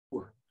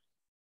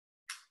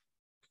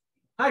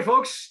Hi,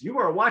 folks. You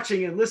are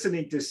watching and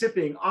listening to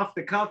Sipping Off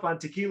the Cuff on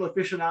Tequila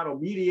Aficionado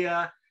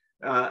Media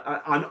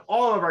on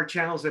all of our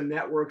channels and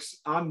networks.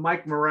 I'm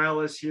Mike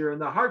Morales here in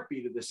the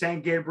heartbeat of the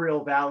San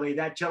Gabriel Valley.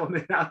 That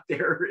gentleman out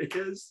there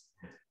is.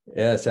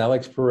 Yes,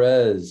 Alex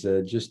Perez,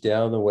 just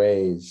down the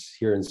ways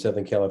here in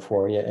Southern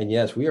California. And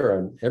yes, we are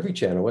on every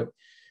channel.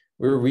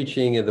 We're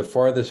reaching the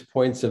farthest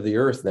points of the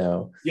earth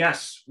now.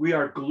 Yes, we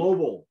are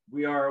global.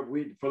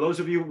 For those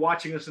of you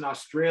watching us in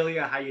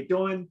Australia, how you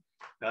doing?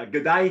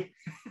 Good day.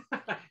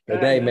 Good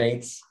day,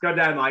 mates. Good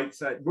day,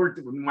 mates.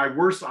 My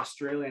worst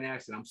Australian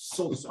accent. I'm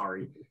so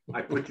sorry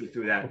I put you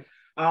through that.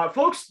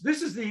 Folks,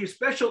 this is the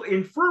special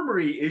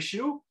infirmary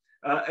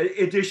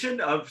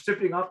edition of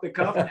Sipping Off the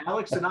Cuff.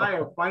 Alex and I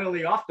are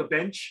finally off the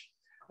bench.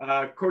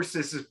 Of course,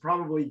 this is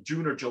probably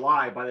June or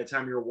July by the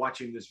time you're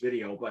watching this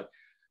video. But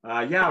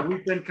yeah,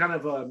 we've been kind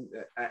of,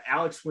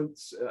 Alex went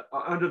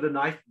under the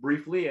knife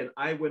briefly, and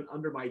I went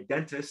under my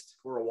dentist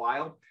for a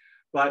while.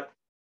 But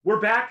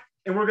we're back.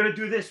 And we're going to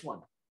do this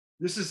one.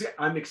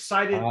 I'm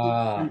excited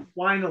to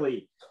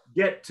finally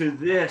get to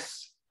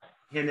this.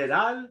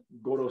 General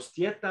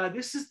Gorostieta.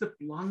 This is the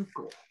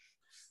Blanco.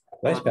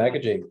 Nice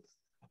packaging.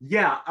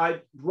 Yeah,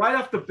 right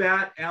off the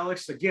bat,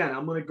 Alex, again,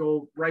 I'm going to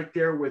go right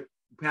there with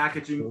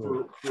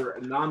packaging for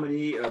a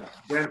nominee,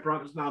 Brand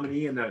Promise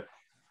nominee in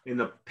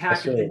the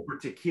packaging for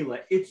tequila.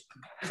 It's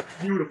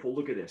beautiful.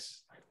 Look at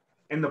this.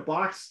 And the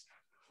box,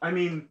 I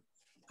mean,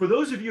 for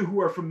those of you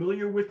who are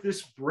familiar with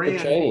this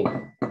brand,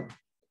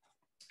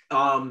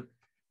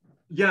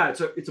 yeah,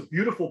 it's a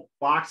beautiful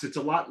box. It's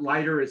a lot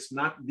lighter. It's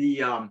not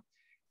the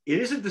it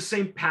isn't the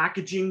same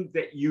packaging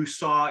that you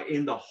saw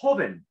in the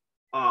Joven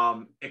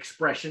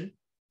expression,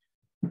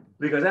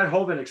 because that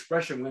Joven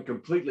expression went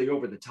completely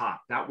over the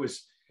top. That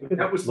was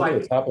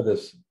like the top of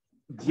this.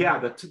 Yeah,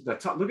 the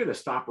top. Look at the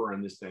stopper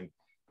on this thing.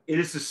 It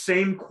is the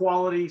same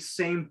quality,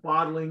 same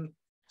bottling,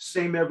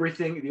 same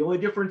everything. The only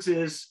difference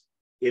is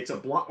it's a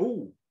block.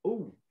 Oh.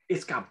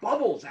 It's got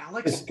bubbles,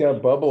 Alex. It's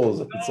got bubbles.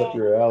 It's up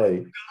your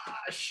alley.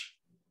 Gosh,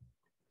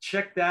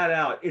 check that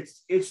out.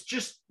 It's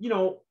just,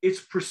 it's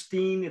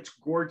pristine. It's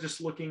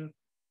gorgeous looking.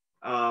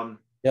 Yeah,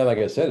 like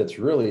I said, it's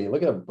really,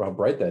 look at how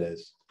bright that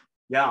is.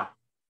 Yeah,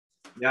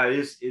 it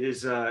is. It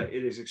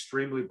is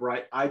extremely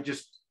bright. I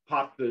just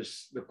popped the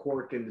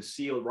cork and the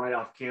seal right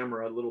off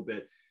camera a little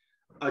bit.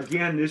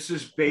 Again, this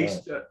is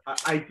based.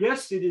 I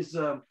guess it is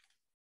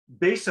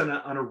based on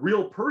a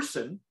real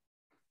person.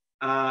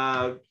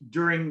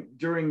 During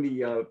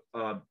the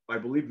I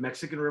believe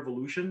Mexican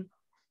Revolution.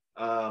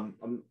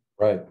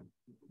 Right.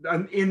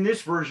 In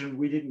this version,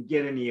 we didn't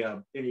get any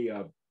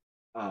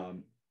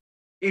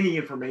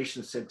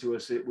information sent to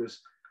us. It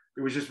was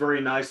just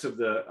very nice of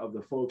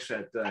the folks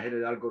at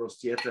General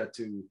Gorostieta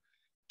to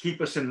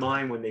keep us in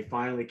mind when they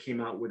finally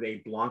came out with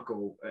a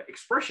Blanco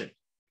expression.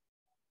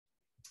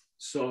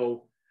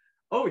 So,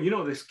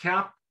 this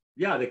cap.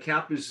 Yeah, the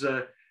cap is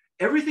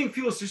everything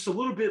feels just a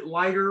little bit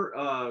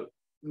lighter.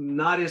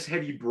 Not as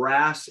heavy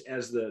brass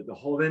as the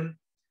Joven.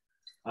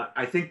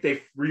 I think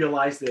they've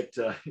realized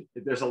that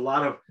there's a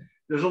lot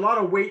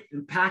of weight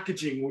in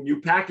packaging when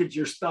you package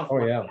your stuff.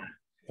 Oh yeah,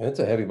 and it's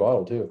a heavy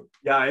bottle too.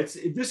 Yeah, this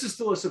is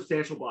still a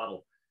substantial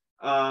bottle.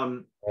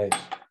 Right.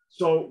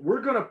 So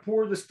we're gonna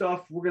pour the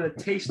stuff. We're gonna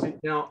taste it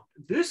now.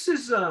 This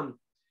is the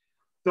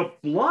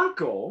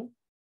Blanco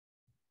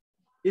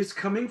is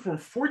coming from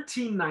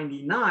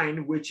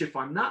 $14.99, which, if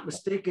I'm not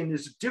mistaken,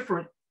 is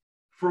different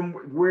from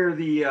where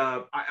the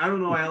I don't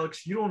know,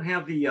 Alex, you don't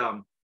have the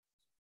other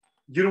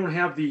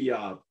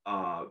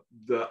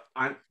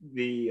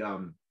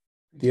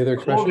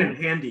expression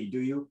handy, do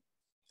you?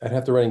 I'd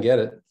have to run and get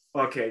it.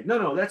 Okay,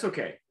 no, that's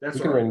okay. That's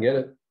you can run and get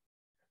it.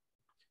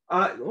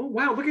 Oh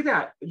wow, look at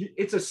that!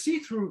 It's a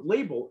see-through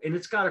label, and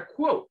it's got a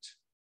quote: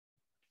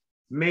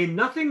 "May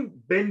nothing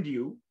bend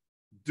you.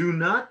 Do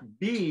not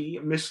be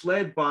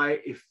misled by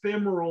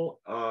ephemeral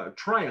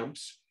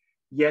triumphs.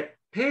 Yet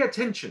pay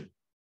attention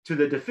to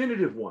the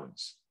definitive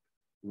ones.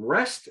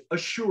 Rest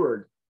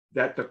assured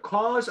that the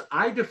cause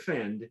I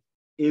defend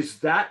is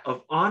that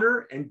of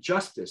honor and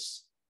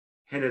justice.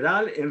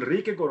 General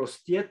Enrique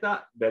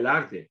Gorostieta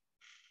Velarde."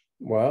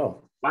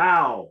 Wow.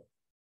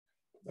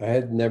 I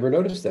had never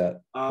noticed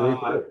that.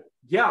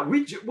 Yeah,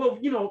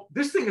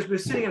 this thing has been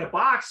sitting in a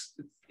box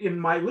in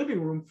my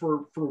living room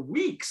for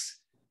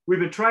weeks.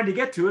 We've been trying to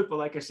get to it, but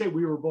like I said,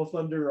 we were both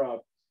under.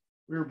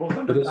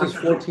 But this is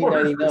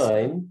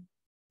 $14.99.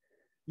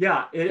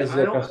 Yeah,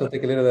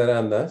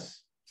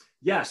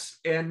 yes,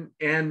 and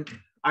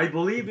I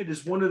believe it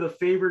is one of the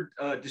favored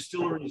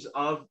distilleries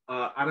of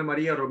Ana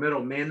Maria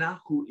Romero Mena,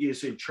 who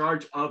is in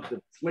charge of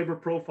the flavor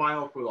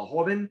profile for the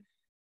Joven.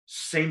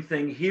 Same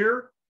thing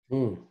here.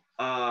 Oh,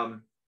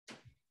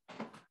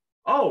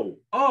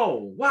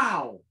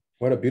 wow!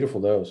 What a beautiful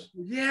nose.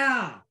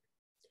 Yeah.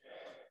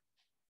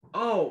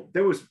 Oh,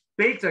 there was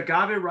baked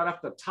agave right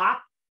off the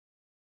top.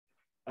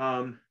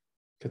 Got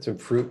some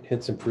fruit,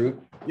 hit some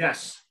fruit.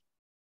 Yes.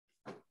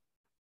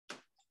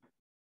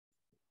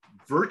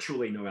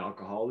 Virtually no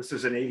alcohol. This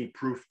is an 80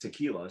 proof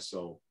tequila,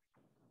 so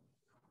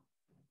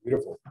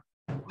beautiful.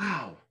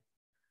 Wow.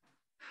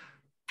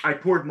 I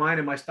poured mine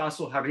in my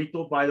Stasso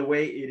Jarrito. By the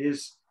way, it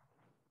is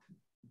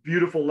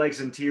beautiful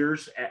legs and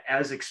tears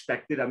as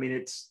expected. I mean,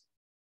 it's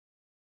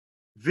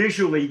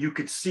visually you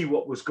could see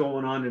what was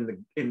going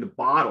on in the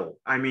bottle.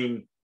 I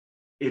mean,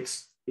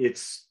 it's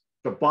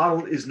the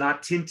bottle is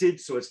not tinted,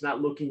 so it's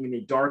not looking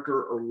any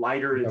darker or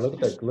lighter. Yeah,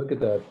 look at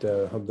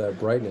that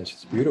brightness.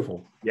 It's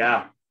beautiful.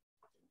 Yeah.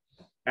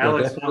 Yeah,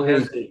 Alex now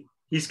has definitely,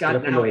 he's got now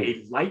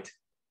definitely. a light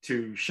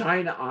to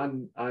shine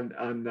on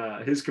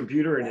his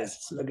computer and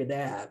Yes, look at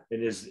that.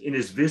 in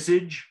his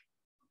visage.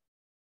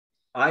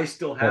 I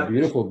still That have this.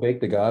 beautiful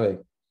baked agave.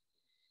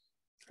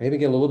 I even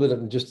get a little bit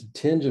of just a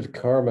tinge of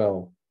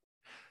caramel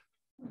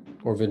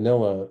or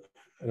vanilla.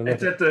 I don't know.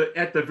 It's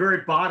at the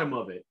very bottom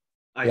of it.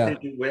 I Yeah,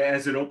 think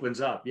as it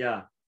opens up,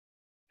 yeah.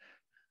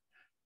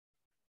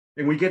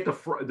 And we get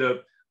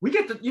the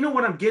you know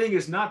what I'm getting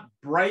is not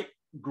bright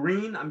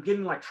green. I'm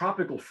getting like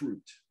tropical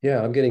fruit.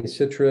 yeah. I'm getting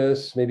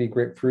citrus, maybe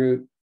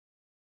grapefruit,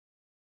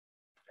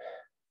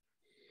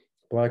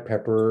 black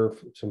pepper,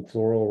 some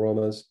floral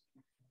aromas.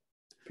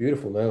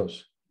 Beautiful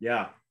nose.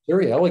 Yeah.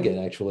 Very elegant,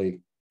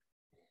 actually.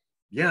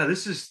 Yeah,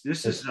 this is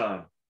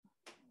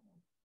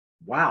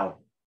wow.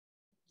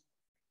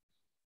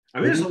 I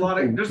mean, there's a Maybe lot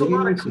of even some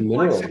mineral.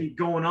 complexity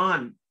going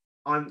on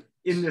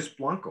in this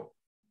Blanco.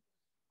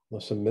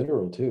 Well, some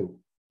mineral too.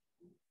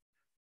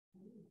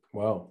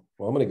 Wow.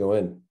 Well, I'm gonna go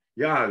in.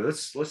 Yeah,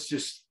 let's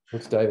just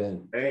Let's dive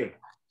in. hey,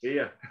 see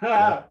ya.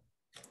 Yeah.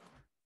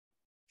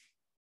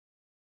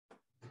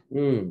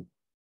 Mm,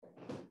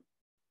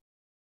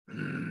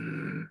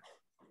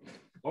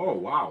 Oh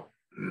wow.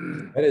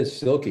 that is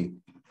silky.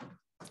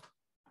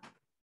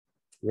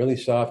 Really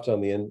soft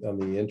on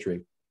the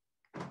entry.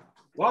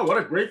 Wow, what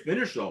a great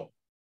finish though.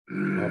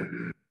 Wow.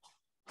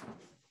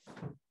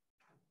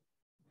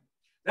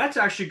 That's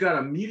actually got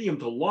a medium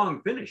to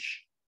long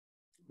finish.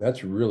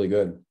 That's really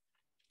good.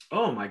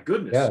 Oh my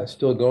goodness. Yeah, it's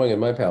still going in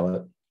my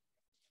palate.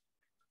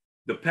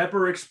 The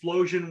pepper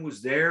explosion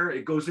was there.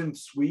 It goes in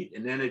sweet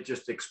and then it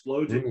just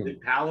explodes in the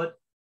palate.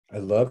 I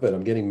love it.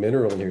 I'm getting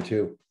mineral in here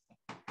too.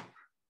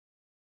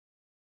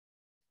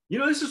 You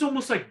know, this is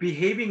almost like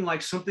behaving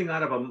like something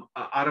out of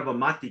a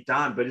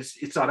Matitan, but it's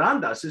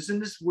Arandas, isn't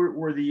this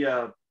where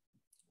the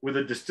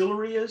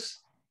distillery is?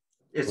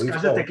 It's Casa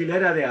So.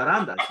 Tequilera de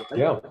Arandas. Right?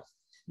 Yeah.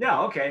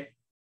 Yeah. Okay.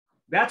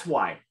 That's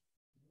why.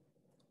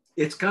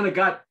 It's kind of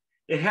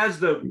it has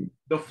the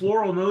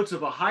floral notes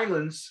of a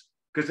Highlands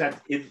because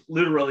it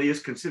literally is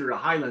considered a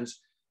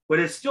Highlands, but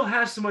it still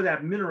has some of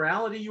that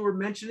minerality you were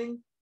mentioning.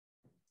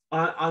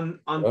 On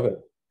Love it.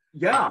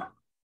 Yeah.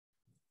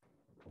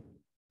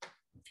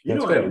 You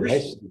know,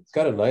 it's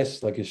got a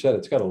nice, like you said,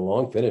 it's got a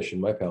long finish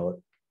in my palate.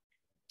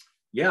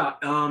 Yeah.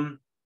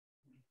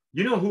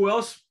 You know who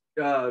else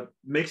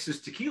makes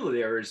this tequila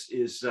there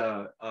is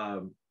the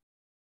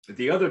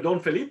other Don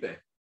Felipe.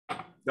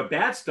 The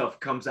bad stuff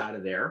comes out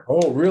of there.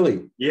 Oh,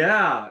 really?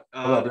 Yeah.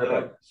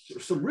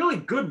 Some really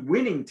good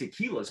winning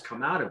tequilas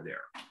come out of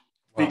there.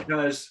 Wow.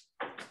 Because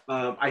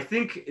I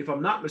think, if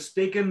I'm not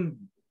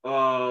mistaken,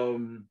 I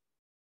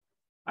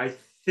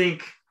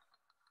think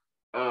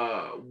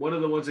one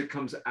of the ones that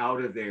comes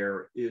out of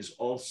there is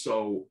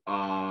also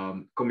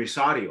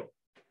Comisario.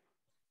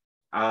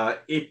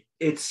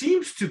 It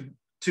seems to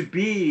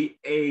be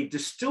a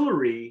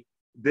distillery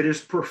that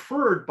is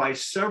preferred by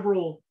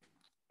several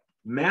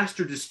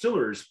master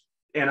distillers.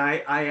 And I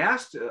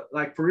asked,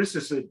 like, for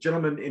instance, a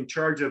gentleman in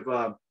charge of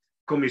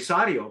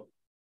Comisario,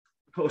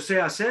 Jose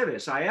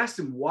Aceves, I asked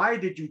him, why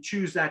did you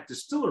choose that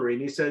distillery?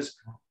 And he says,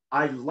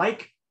 I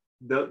like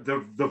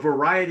the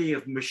variety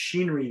of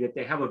machinery that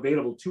they have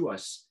available to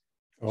us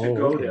to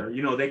go there.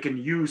 You know, they can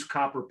use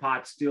copper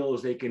pot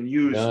stills, they can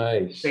use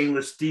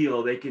stainless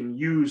steel, they can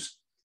use,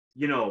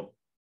 you know.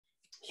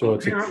 So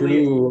it's a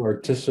true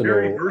artisanal.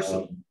 Very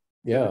versatile.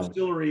 Yeah. The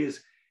distillery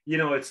is, you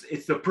know,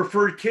 it's the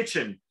preferred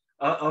kitchen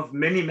of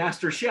many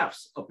master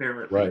chefs,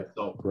 apparently. Right.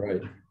 So,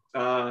 right.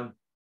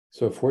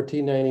 So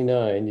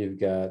 $14.99, you've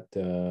got,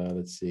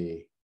 let's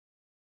see.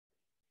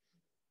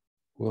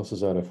 Who else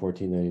is out of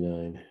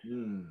 $14.99?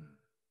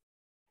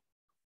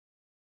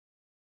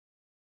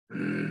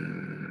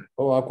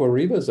 Oh, Aqua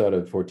Riva's out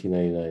of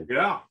 $14.99.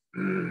 Yeah.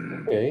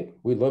 Okay,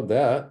 we love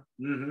that.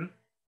 Mm-hmm.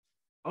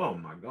 Oh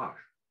my gosh.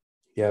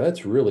 Yeah,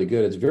 that's really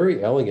good. It's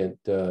very elegant.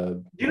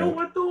 You know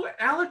what though,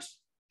 Alex?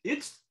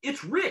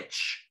 It's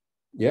rich.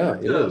 Yeah,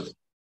 it is.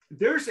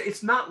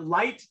 It's not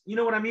light. You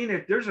know what I mean?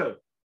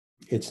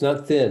 It's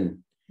not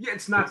thin. Yeah,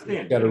 it's not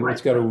thin.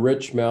 It's got a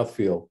rich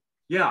mouthfeel.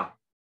 Yeah.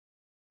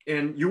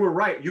 And you were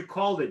right. You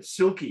called it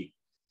silky.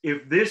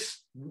 If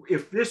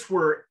this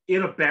were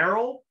in a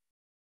barrel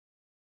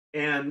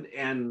and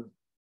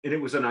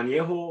it was an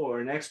añejo or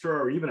an extra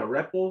or even a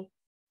repo,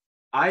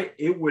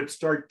 it would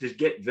start to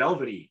get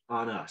velvety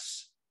on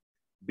us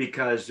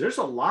because there's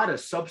a lot of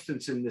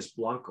substance in this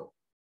Blanco.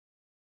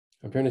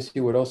 I'm trying to see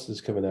what else is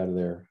coming out of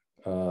there.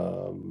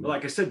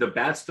 Like I said, the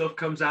bad stuff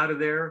comes out of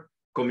there.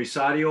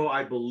 Comisario,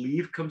 I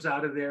believe, comes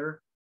out of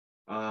there.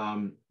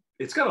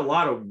 It's got a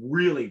lot of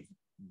really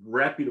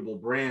reputable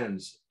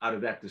brands out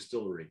of that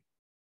distillery.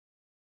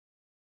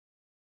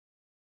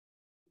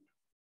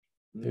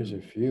 There's a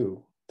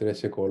few.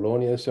 Trece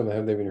Colonias, some I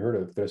haven't even heard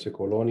of. Trece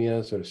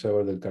Colonias or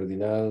Sabor del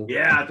Cardinal.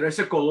 Yeah,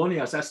 Trece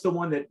Colonias. That's the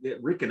one that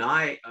Rick and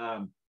I.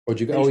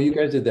 You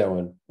guys did that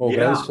one. Oh,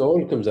 Gran Yeah,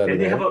 Sol comes out of and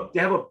there.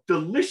 they have a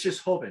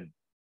delicious joven,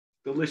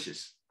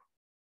 delicious.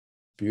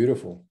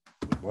 Beautiful.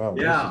 Wow.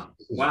 Yeah.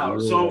 This is Wow.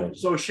 really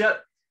nice.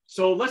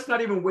 So let's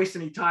not even waste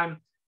any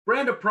time.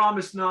 Brand of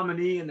Promise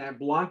nominee in that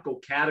Blanco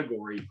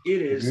category.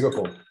 It is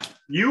Beautiful.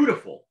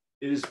 Beautiful.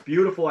 It is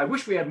beautiful. I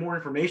wish we had more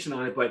information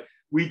on it, but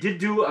we did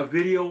do a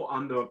video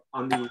on the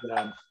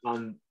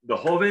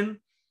joven.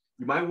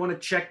 You might want to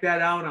check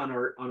that out on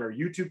our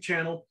YouTube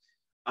channel.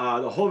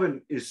 The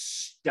joven is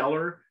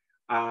stellar.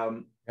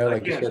 Yeah,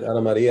 like you said,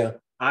 Ana Maria.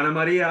 Ana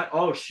Maria.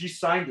 Oh, she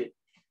signed it.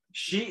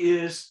 She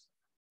is.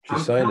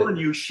 I'm telling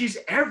you, she's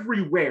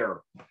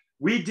everywhere.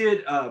 We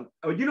did.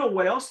 You know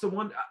what else? The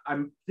one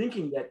I'm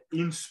thinking that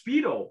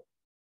Inspiro,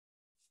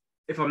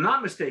 if I'm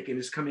not mistaken,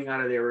 is coming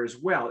out of there as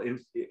well,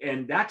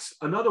 and that's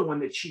another one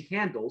that she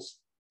handles.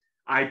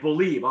 I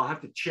believe. I'll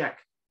have to check.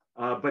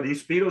 But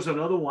Inspiro is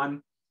another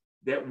one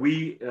that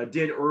we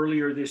did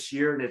earlier this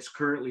year, and it's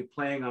currently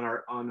playing on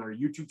our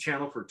YouTube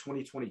channel for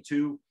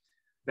 2022.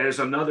 That is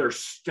another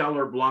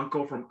stellar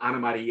Blanco from Ana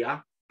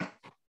Maria.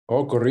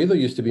 Oh, Corrido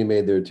used to be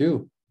made there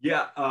too.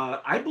 Yeah,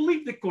 I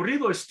believe the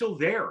Corrido is still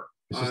there.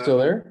 Is it still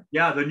there?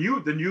 Yeah, the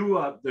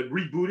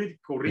rebooted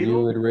Corrido. The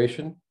new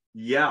iteration?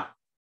 Yeah.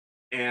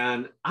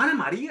 And Ana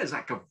Maria is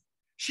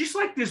she's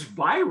like this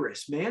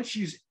virus, man.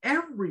 She's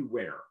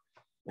everywhere.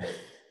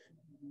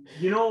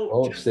 You know.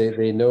 Oh,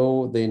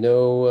 they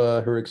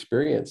know her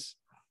experience.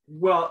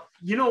 Well,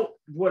 you know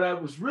what I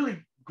was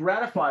really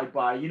gratified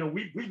by. You know,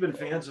 we've been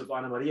fans of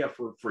Ana Maria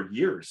for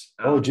years.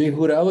 Jay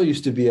Jurado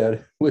used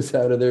to was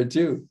out of there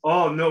too.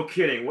 Oh, no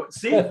kidding. What?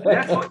 See,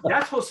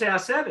 that's Jose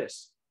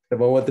Aceves. The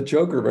one with the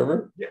choker,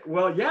 remember? Yeah,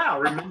 well, yeah,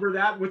 remember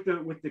that with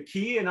the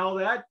key and all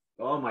that.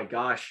 Oh my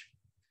gosh,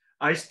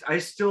 I'm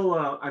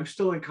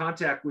still in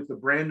contact with the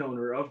brand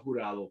owner of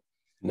Jurado.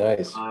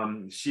 Nice.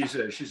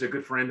 She's a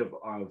good friend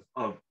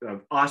of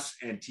us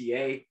and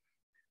TA.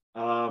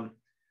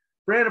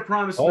 Brand of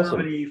Promise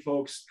nominee,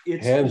 folks.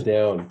 It's hands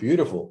down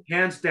beautiful.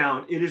 Hands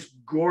down, it is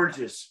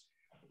gorgeous.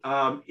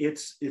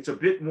 It's a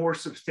bit more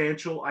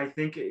substantial. I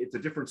think it's a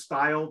different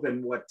style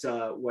than what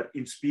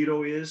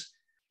Inspiro is.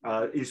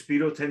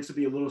 Inspiro tends to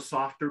be a little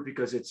softer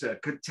because it's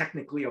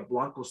technically a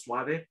Blanco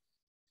Suave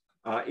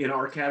in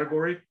our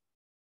category.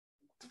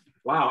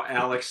 Wow,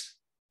 Alex,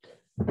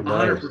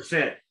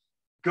 100%.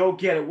 Go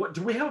get it. What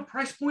do we have a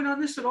price point on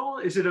this at all?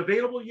 Is it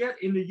available yet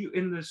in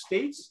the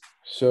States?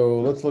 So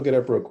let's look it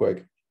up real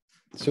quick.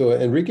 So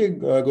Enrique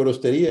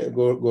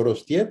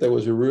Gorostieta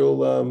was a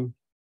real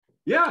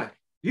yeah.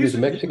 He was a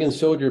Mexican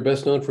soldier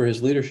best known for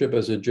his leadership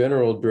as a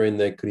general during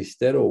the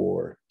Cristero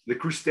War. The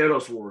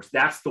Cristeros Wars.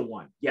 That's the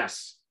one.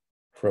 Yes.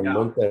 From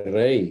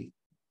Monterrey.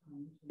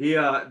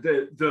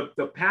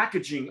 The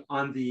packaging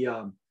on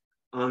the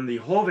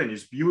joven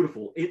is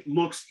beautiful. It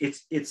looks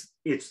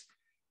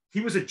he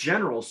was a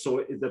general,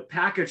 so the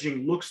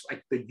packaging looks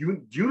like the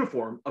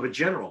uniform of a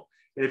general.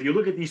 And if you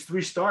look at these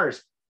 3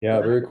 stars, yeah,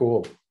 very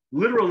cool.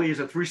 Literally is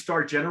a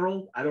 3-star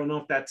general. I don't know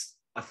if that's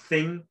a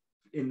thing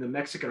in the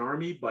Mexican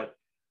army, but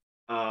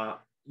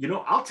you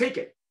know, I'll take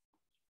it.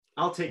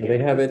 They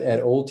have it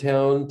at Old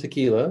Town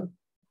Tequila,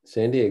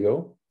 San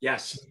Diego.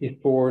 Yes.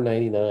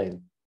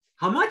 $64.99.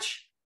 How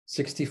much?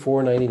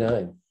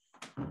 $64.99.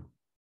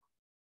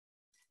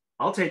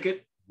 I'll take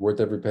it.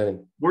 Worth every penny.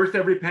 Worth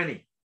every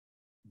penny.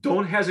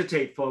 Don't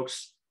hesitate,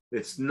 folks.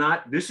 This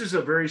is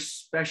a very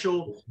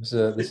special. This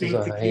is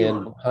a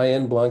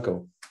high-end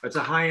Blanco. It's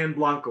a high-end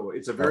Blanco.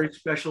 It's a very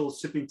special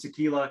sipping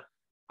tequila.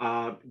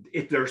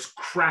 If there's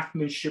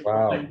craftsmanship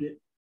behind it,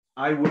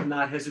 I would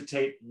not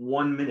hesitate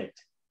 1 minute.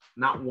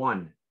 Not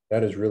one.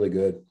 That is really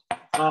good.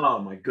 Oh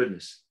my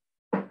goodness.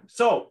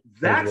 So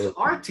that's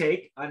our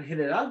take on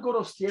General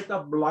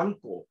Gorostieta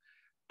Blanco.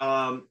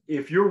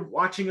 If you're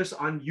watching us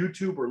on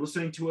YouTube or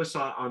listening to us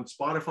on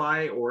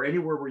Spotify or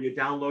anywhere where you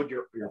download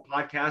your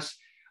podcasts,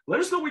 let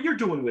us know what you're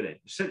doing with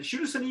it.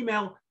 Shoot us an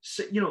email.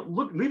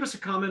 Leave us a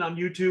comment on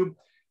YouTube.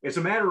 As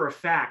a matter of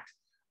fact,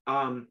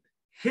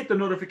 hit the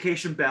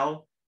notification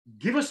bell.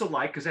 Give us a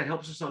like because that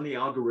helps us on the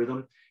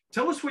algorithm.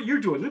 Tell us what you're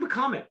doing. Leave a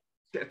comment.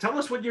 Tell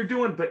us what you're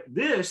doing. But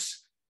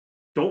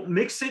don't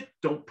mix it.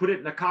 Don't put it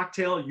in a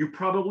cocktail. You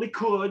probably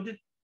could.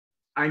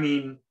 I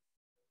mean,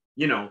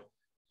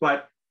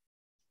 but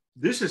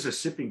this is a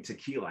sipping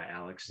tequila,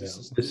 Alex.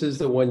 This is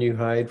the one you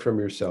hide from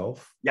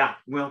yourself. Yeah.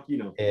 Well,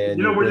 and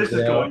you know where this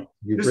is going.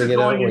 This is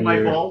going in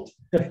my vault.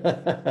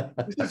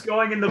 This is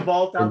going in the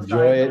vault outside.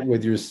 Enjoy it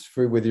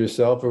with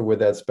yourself or with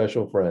that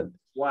special friend.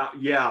 Wow.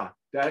 Yeah.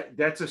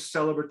 That's a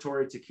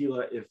celebratory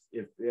tequila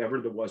if ever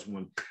there was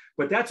one.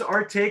 But that's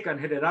our take on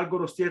General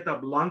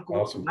Gorostieta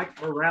Blanco. Awesome.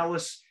 Mike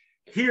Morales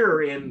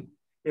here in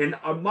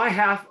my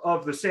half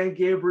of the San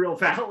Gabriel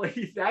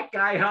Valley. That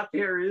guy out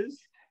there is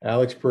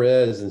Alex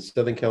Perez in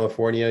Southern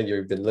California.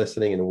 You've been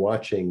listening and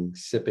watching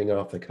Sipping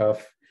Off the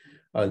Cuff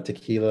on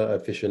Tequila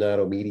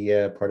Aficionado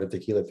Media, part of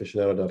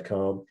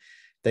tequilaaficionado.com.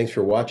 Thanks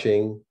for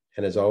watching.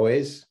 And as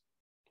always,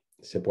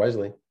 sip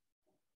wisely.